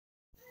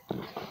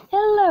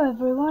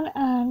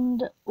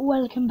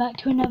welcome back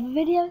to another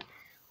video,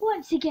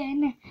 once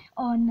again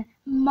on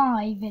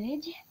my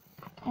village.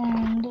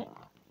 And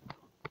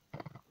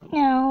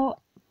now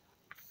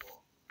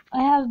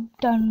I have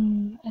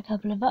done a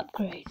couple of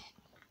upgrades,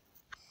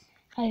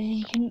 as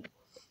you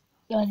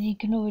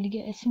can already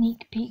get a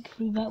sneak peek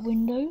through that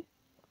window.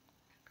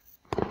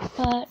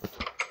 But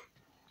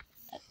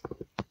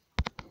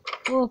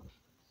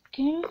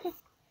walking,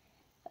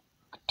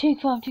 2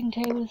 crafting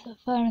tables, a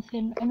furnace,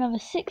 and another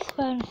 6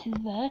 furnaces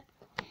there.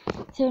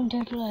 So in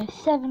total I have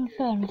 7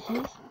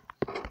 furnaces.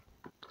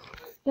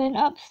 Then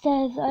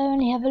upstairs I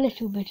only have a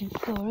little bit of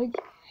storage.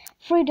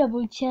 3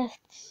 double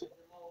chests,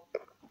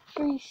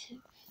 3,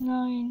 6,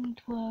 9,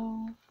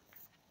 12,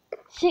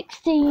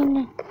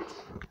 16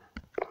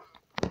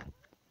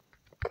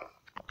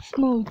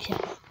 small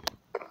chests.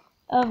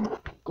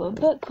 I've got a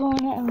book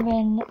corner and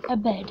then a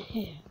bed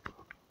here.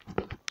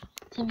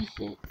 So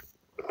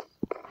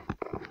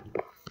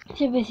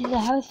this is a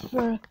house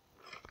for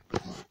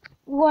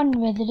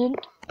 1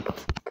 resident.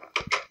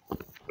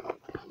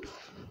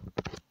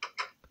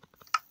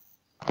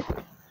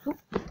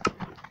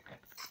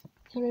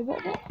 Sorry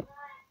about that.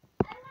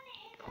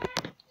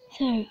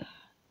 So,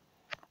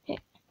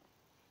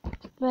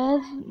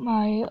 there's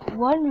my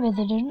 1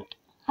 resident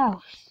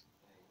house.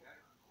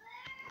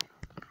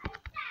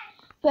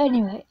 But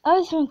anyway, I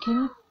was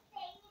thinking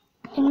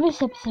in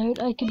this episode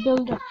I could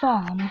build a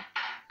farm.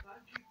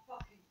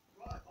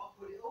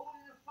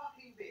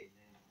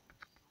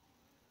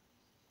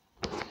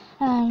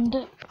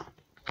 And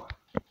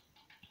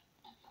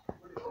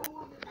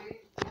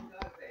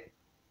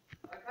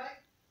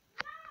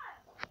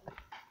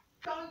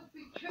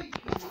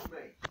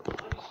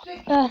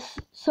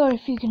sorry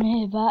if you can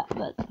hear that,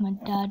 that's my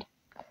dad.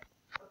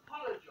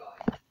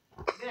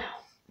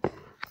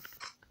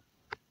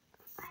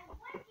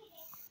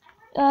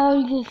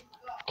 I'll just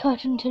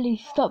cut until he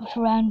stops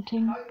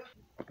ranting.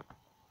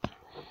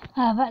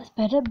 Ah, that's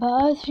better, but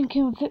I was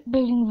thinking of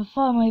building the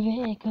farm over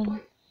here, because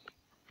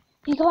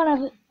you can't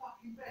have it.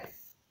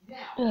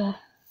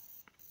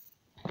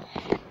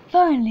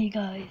 Finally,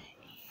 guys.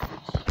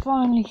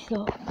 Finally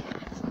stopped.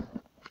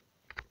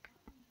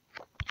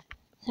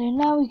 So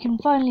now we can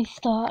finally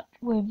start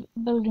with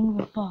building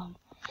the farm.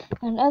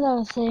 And as I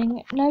was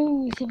saying,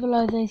 no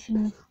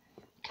civilization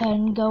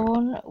can go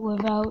on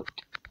without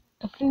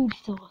a food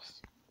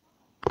source.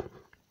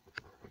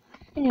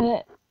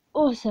 Anyway,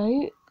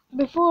 also,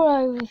 before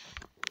I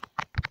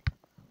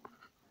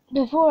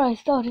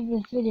started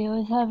this video, I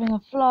was having a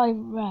fly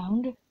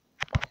round,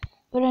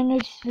 but I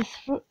noticed this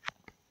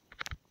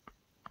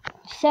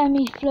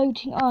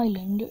semi-floating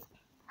island,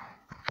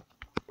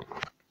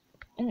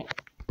 and it's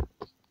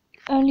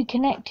only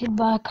connected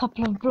by a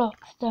couple of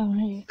blocks down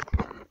here.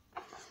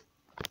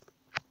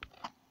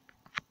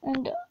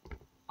 And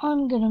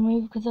I'm gonna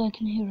move because I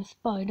can hear a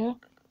spider,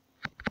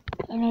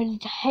 and I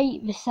just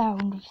hate the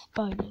sound of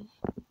spiders.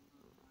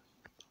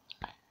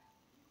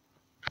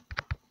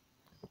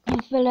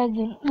 It's the legs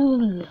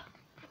and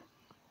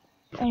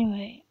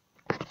anyway,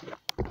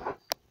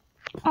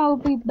 I'll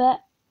be back.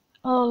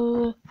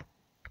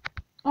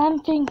 I'm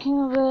thinking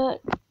of a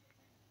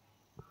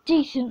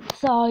decent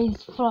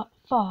sized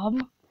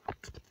farm,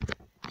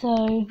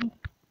 so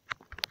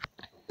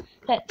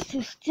let's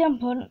just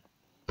jump on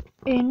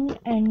in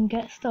and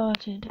get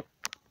started.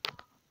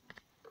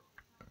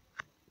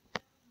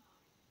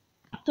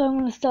 So I'm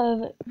going to start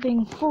with it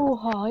being 4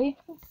 high,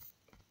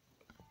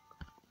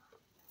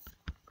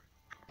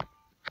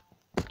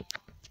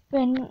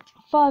 then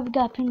 5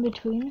 gap in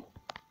between,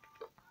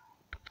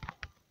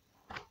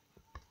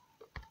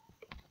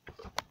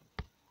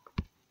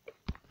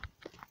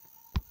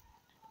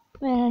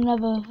 then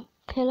another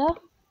pillar,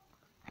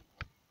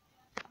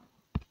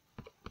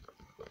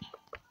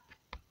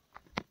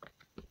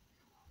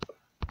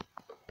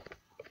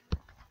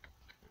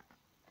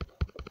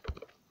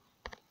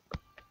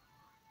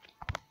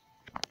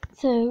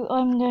 so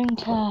I'm going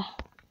to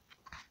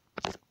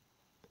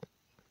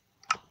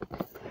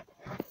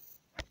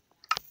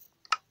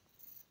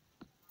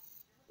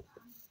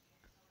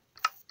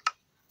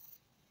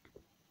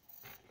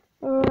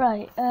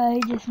I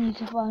just need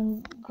to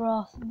find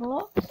grass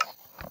blocks.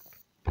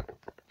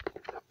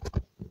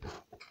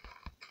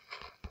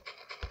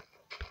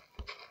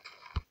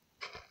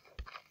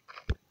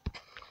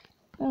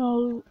 And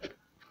I'll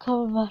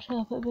cover that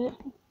up a bit.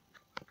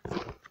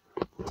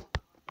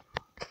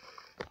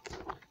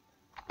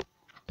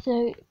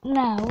 So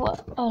now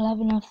I'll have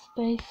enough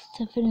space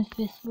to finish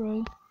this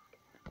row.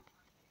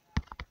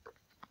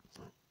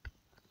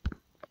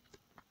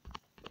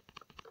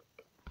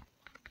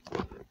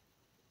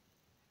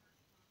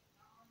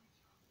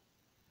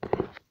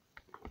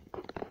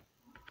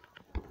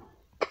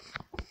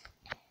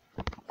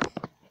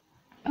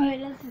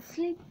 Alright, let's just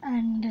sleep,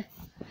 and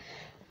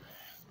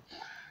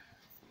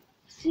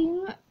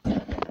soon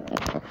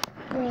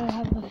we'll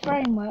have the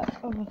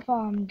framework of a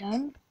farm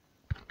done.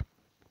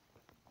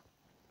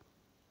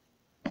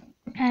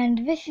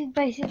 And this is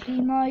basically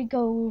my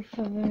goal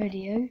for the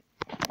video,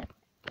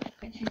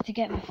 which is to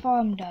get the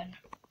farm done.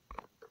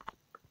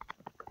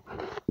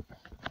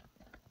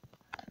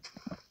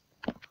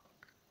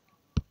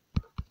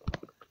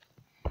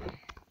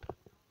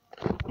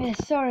 Yeah,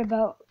 sorry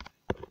about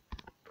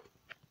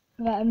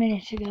a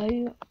minute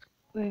ago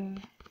with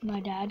my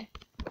dad.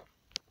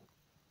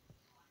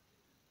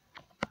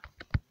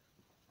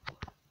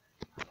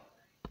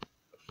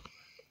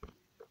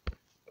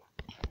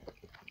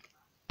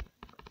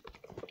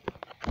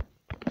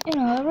 You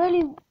know, I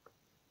really...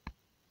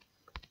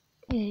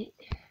 Yeah,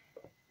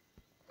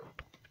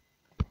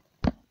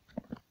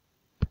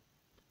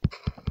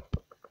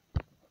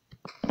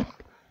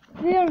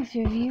 to be honest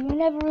with you, he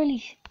never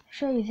really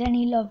shows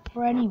any love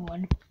for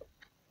anyone.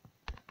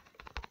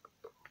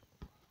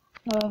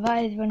 Well,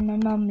 that is when my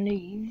mum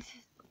leaves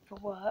for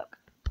work.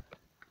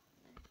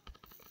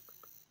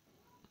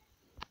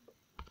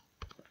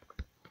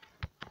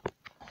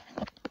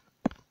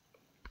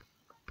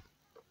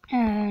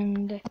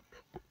 And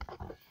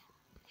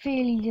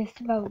feel he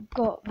just about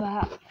got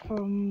that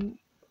from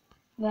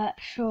that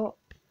short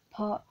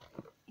part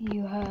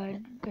you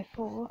heard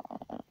before.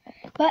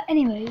 But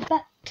anyway,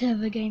 back to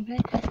the gameplay.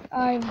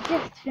 I've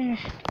just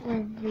finished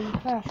with the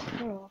first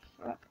floor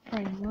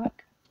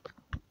framework.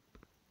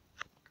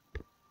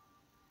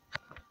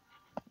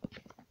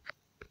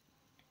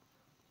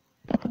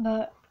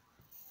 But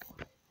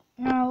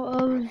now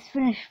I'll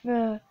finish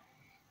the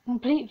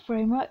complete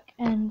framework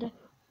and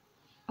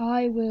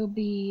I will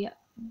be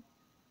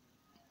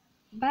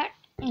back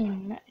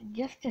in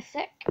just a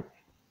sec.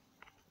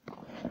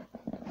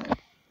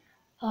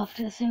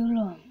 After so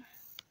long,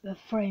 the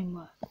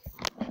framework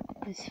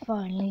has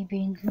finally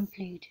been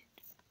completed.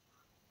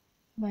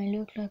 It may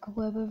look like a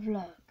web of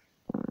luck,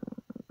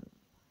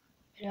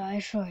 but I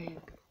assure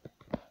you,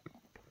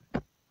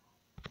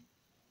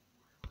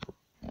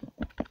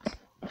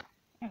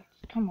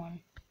 come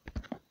on.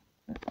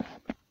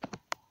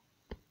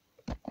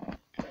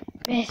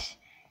 This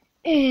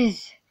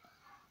is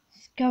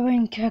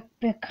going to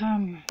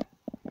become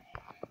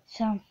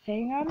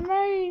something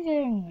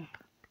amazing.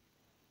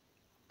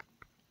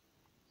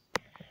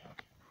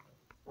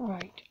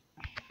 Right.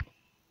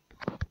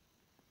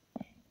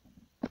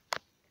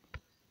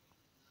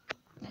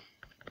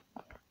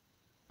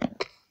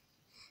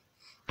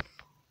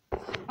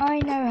 I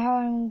know how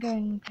I'm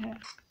going to...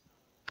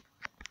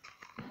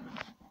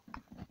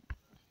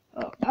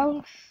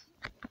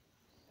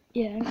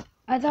 Yeah,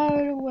 as I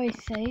would always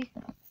say,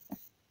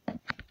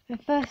 the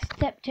first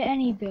step to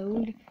any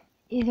build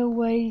is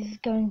always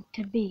going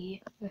to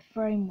be the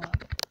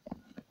framework.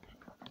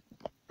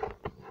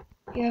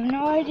 You have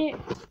no idea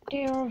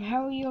of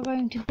how you're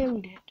going to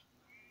build it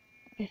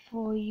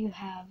before you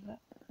have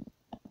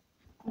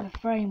the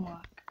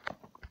framework.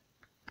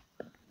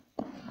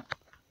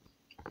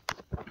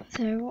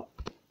 So,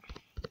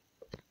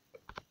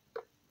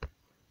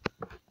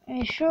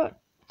 in short,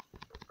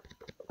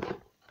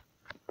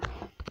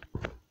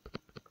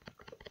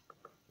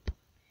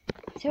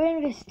 so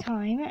in this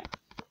time,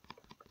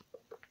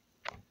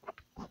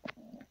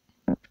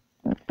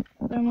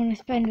 what I'm going to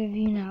spend with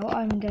you now,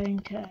 I'm going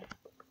to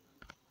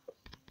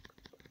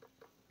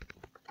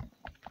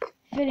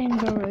fill in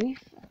the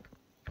roof.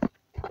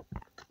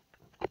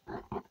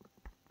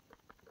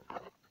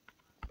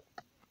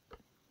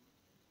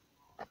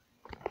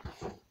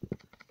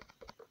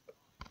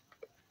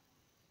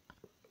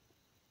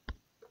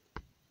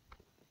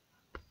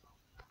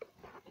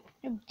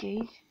 Oh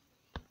jeez.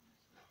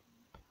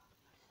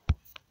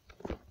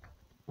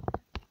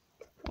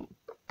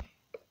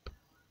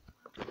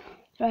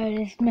 So I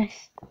just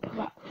messed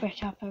that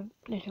bit up a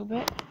little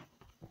bit.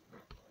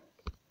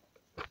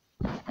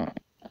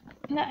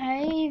 But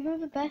hey, even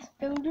the best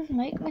builders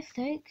make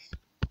mistakes.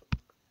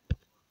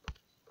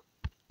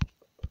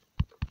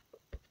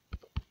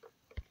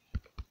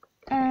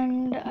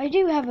 And I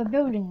do have a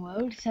building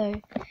world, so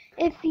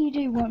if you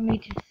do want me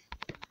to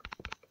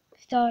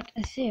start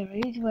a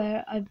series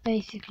where I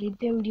basically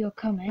build your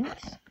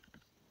comments,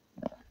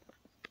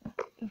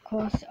 of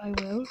course I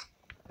will,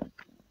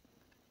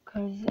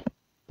 because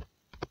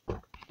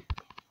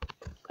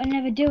I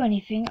never do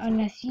anything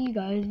unless you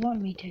guys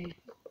want me to.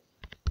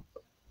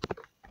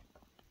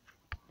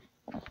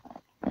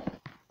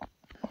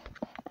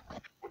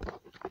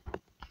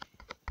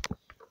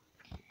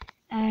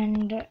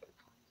 And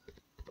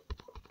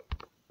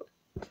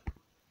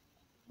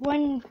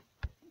when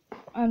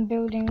I'm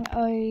building,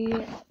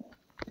 I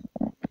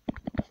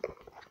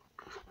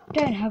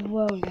don't have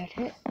world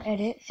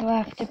edit, so I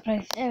have to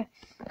place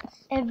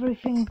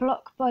everything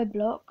block by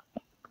block.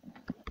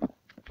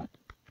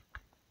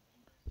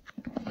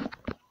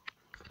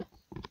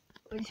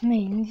 Which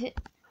means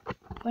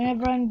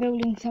whenever I'm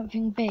building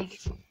something big,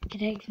 it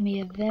takes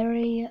me a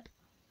very,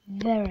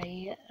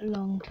 very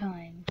long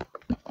time.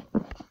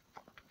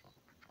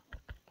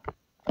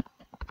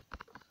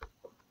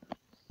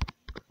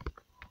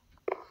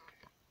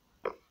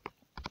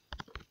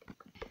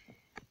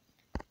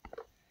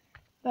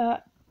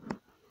 But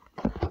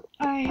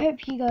I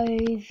hope you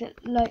guys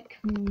like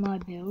my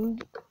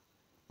build.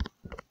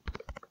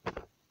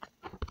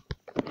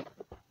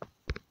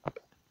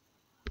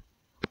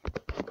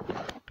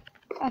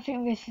 I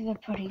think this is a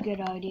pretty good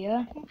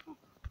idea.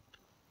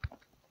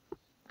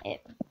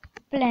 It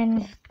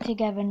blends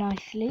together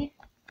nicely.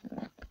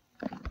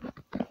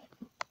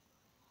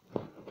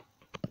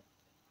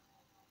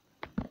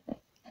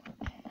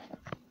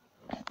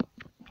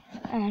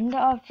 And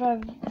after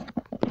I've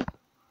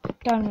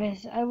done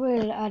this, I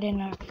will add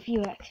in a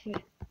few extra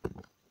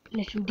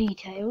little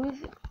details.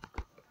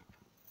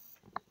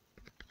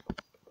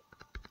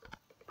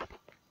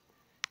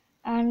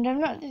 And I'm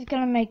not just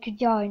going to make a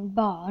giant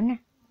barn.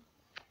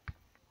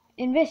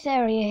 In this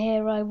area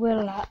here I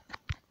will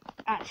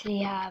actually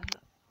have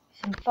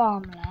some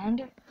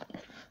farmland.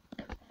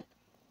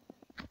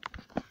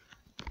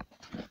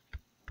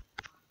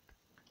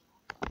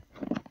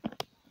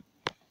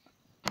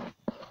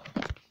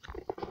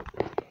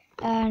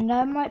 And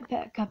I might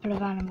put a couple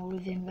of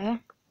animals in there,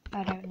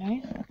 I don't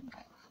know.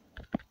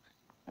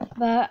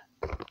 But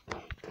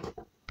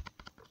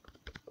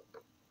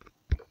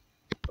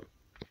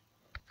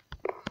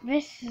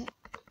this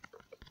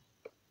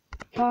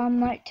farm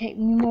might take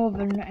me more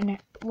than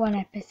one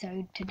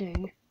episode to do.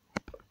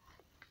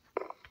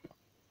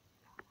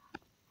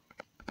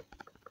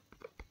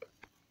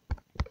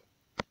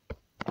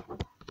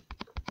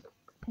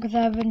 Because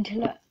I have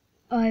until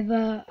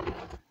either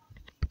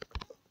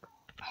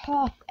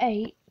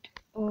 8:30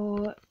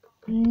 or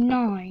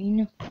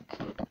 9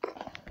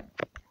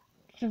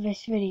 for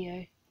this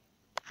video.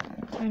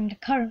 And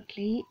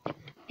currently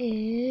it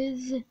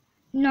is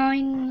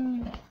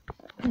 9,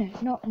 no,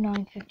 not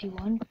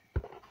 9:51,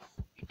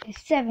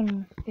 it's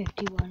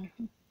 7:51.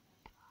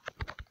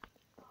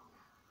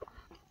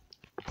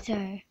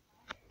 So,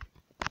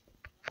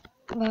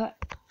 but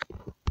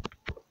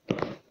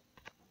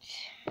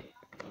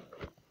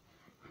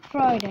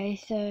Friday,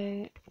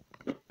 so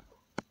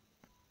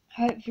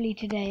hopefully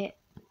today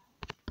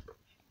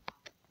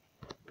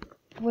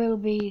it will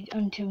be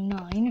until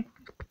 9,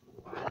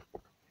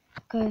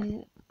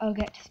 because I'll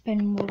get to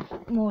spend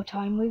more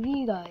time with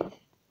you guys.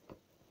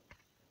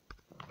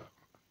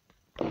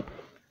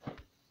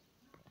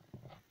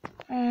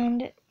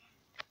 And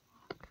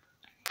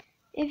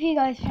if you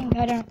guys think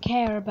I don't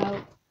care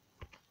about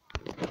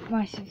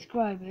my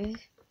subscribers,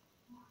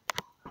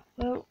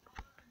 well,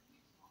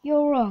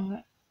 you're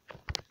wrong.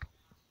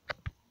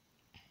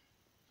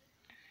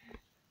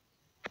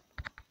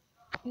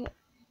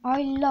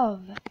 I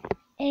love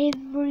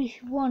every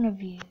one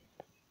of you.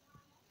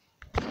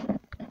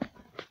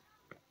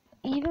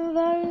 Even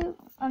though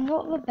I'm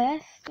not the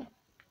best,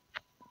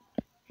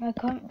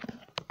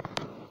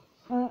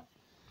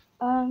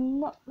 I'm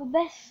not the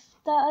best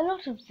at a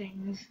lot of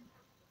things.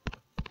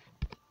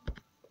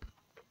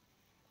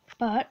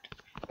 But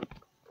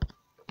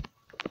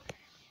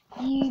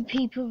you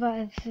people that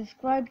have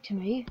subscribed to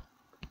me,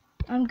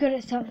 I'm good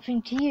at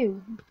something to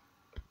you.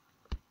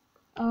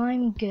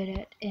 I'm good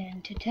at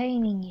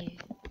entertaining you.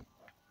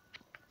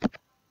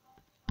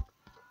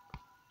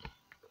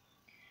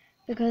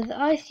 Because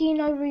I see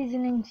no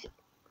reason in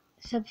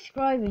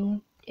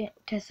subscribing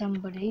to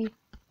somebody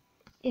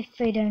if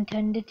they don't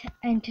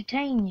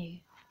entertain you.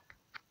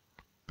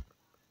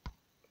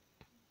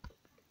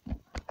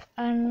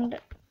 And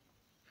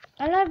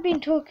I've been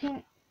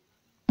talking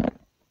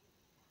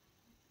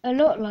a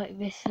lot like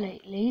this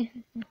lately.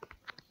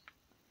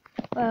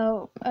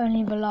 Well,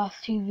 only the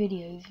last 2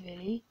 videos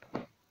really.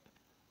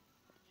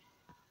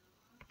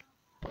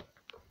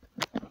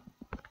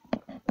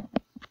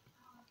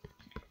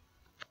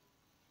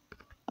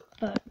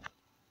 But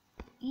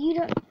you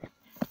don't.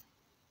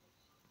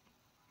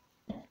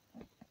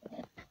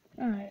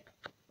 Alright.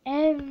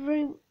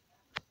 Every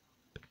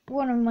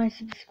one of my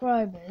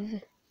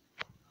subscribers,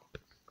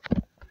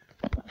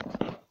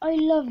 I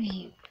love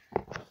you.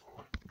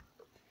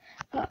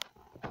 But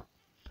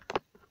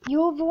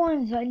you're the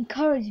ones that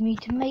encourage me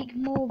to make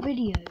more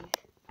videos.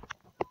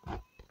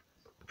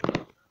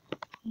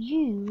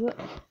 You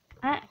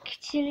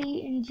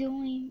actually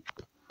enjoy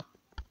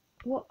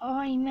what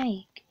I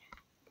make.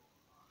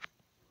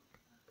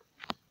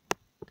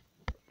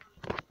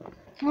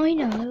 I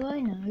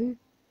know.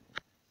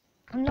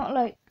 I'm not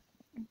like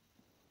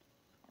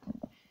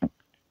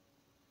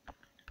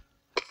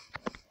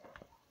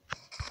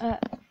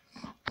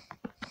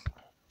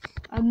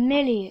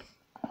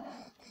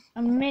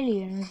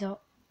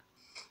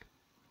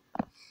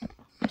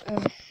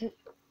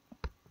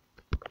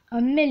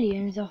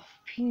millions of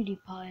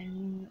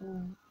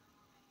PewDiePie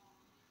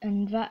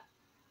and that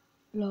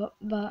lot,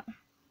 but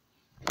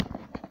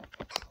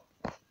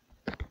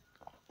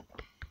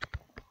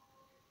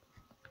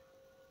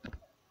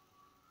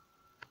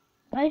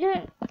I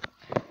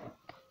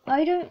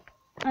don't,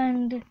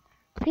 and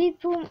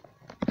people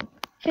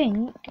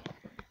think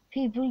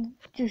people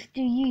just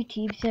do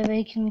YouTube so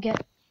they can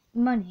get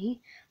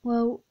money.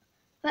 Well,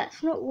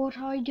 that's not what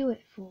I do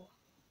it for.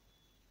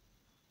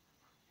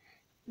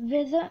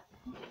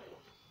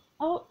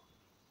 I'll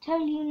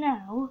tell you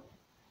now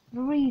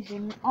the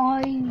reason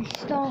I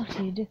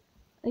started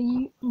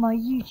my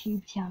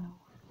YouTube channel.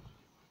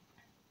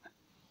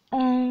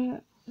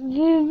 The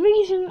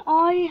reason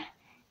I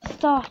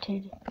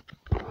started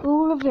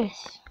all of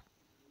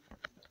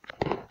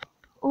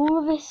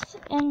this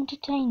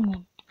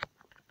entertainment,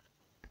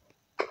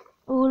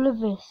 all of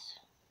this,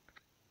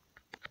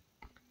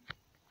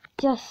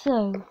 just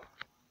so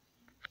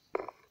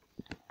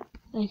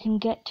they can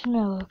get to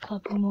know a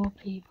couple more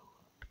people.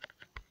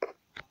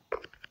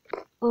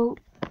 well,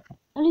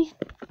 at least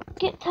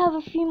get to have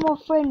a few more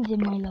friends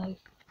in my life.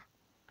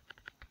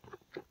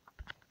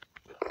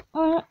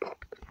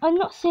 I'm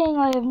not saying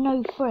I have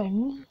no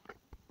friends.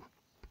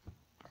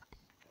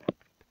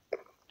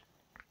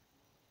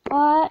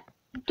 I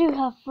do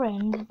have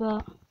friends,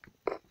 but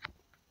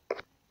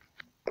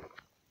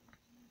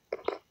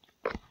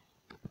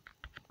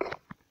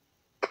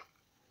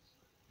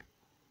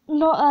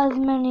not as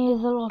many as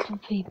a lot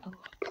of people.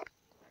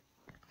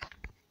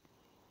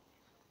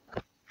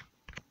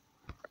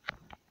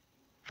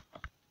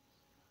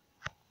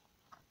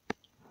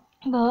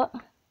 But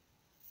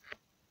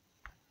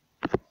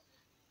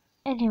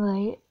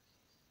anyway,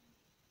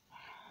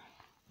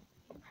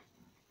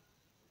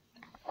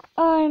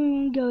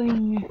 I'm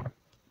going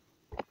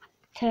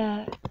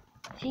to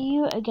see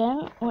you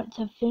again once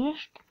I've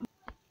finished.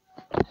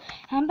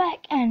 I'm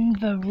back and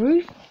the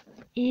roof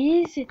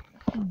is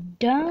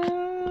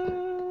done.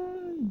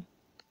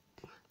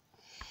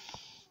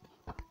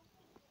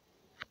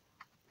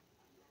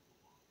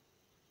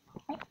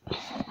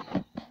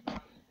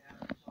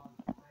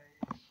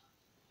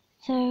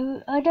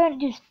 So I don't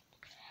just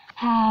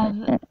have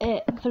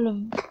it full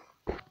of,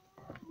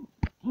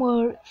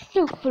 well, it's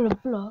still full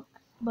of blocks,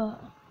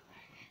 but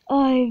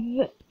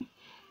I've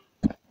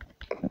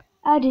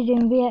added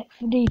in the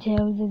extra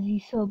details as you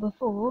saw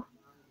before.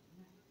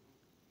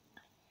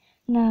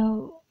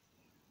 Now,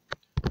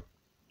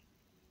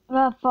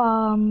 that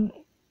farm,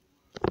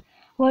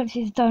 once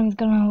it's done, is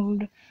going to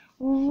hold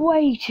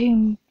way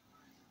too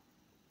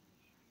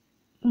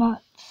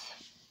much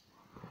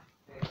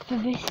for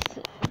this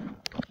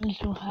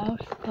little house,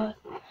 but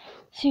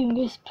soon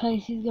this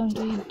place is going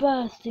to be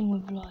bursting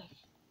with life.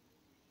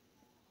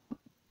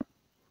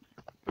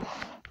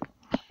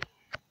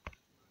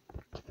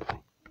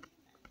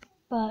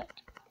 But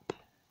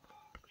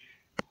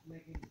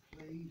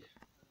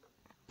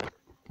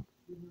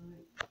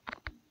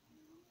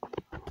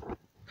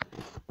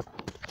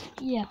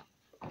yeah.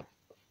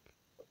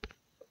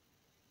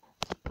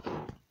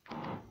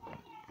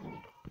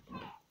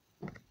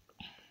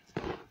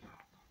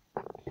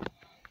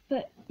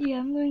 But yeah,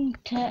 I'm going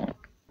to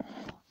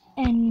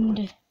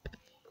end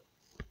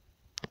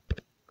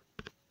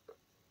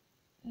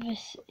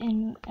this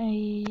in a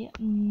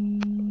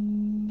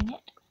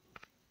minute.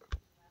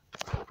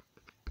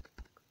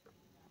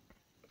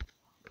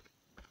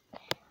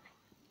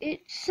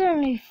 It's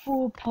only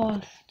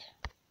 8:04,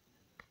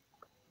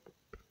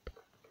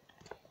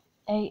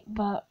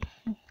 but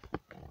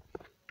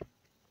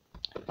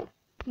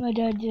my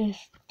dad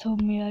just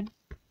told me I've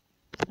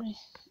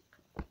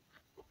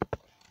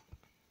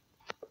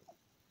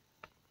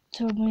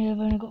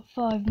only got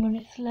 5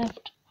 minutes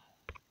left.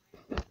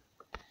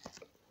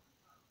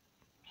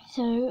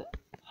 So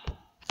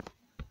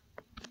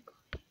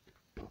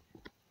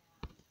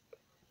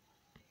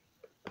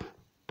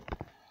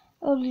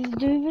I'll just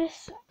do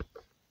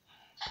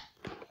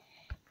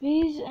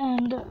these,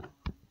 and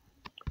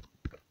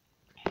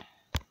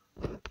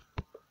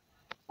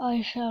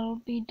I shall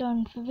be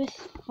done for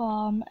this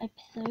farm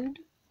episode.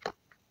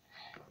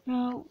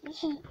 Now,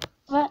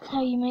 that's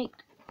how you make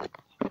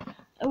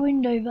a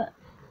window that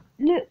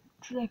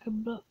looks like a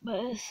block, but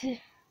it's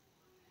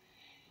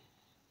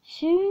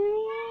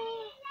soon.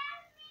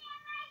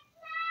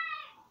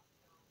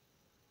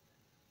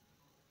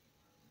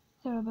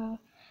 Sorry about it.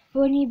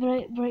 When you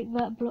break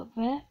that block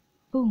there,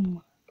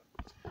 boom.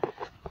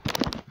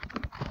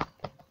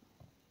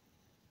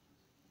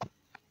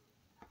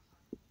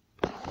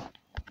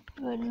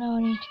 But now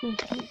I need to go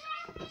to sleep.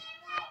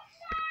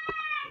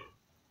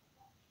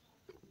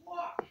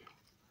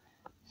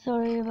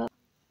 Sorry about.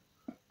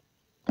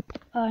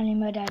 Finally,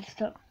 my dad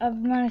stopped. I've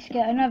managed to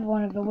get another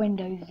one of the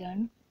windows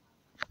done.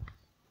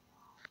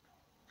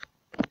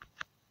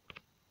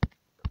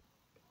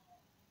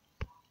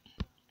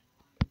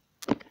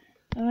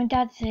 And my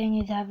dad's saying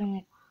he's having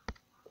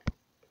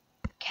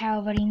a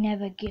cow that he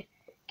never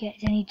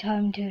gets any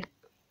time to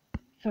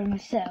for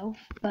himself,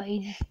 but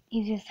he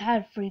just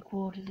had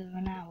 3/4 of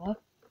an hour.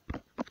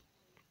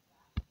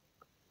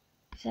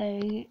 So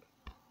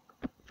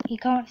he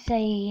can't say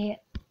he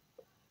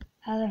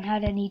hasn't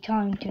had any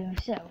time to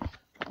himself.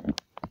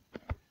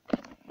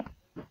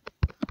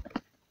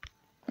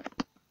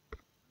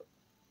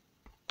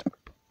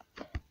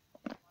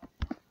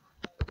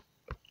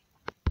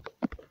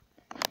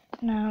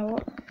 Now,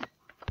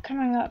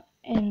 coming up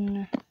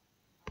in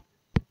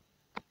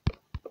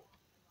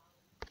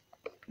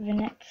the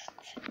next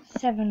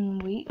 7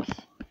 weeks,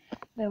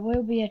 there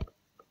will be a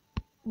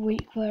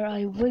week where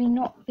I will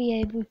not be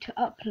able to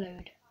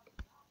upload,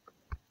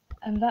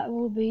 and that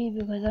will be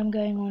because I'm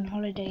going on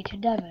holiday to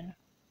Devon.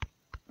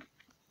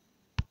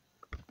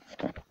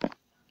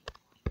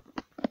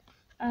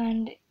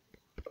 And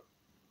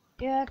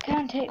yeah, I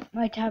can take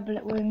my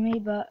tablet with me,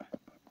 but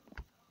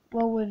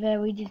while we're there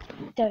we just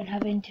don't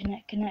have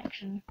internet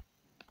connection.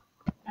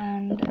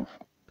 And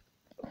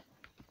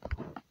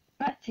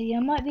actually, I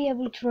might be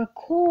able to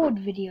record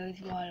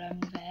videos while I'm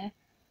there.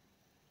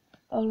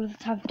 I'll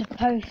just have to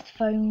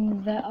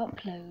postpone their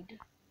upload.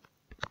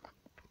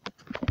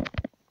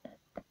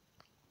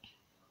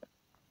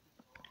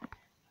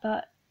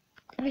 But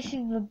this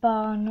is the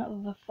barn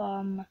of the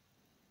farm,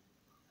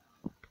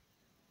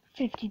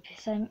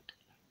 50%,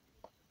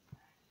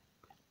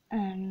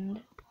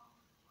 and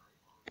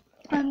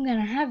I'm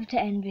gonna have to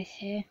end this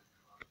here.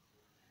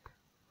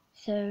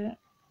 So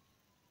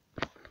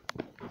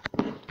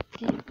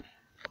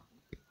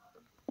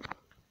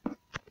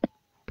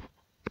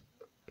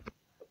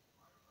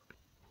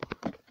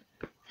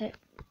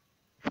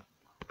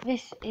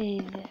this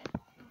is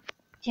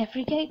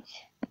Jeffrey Cakes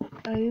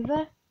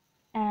over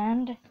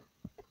and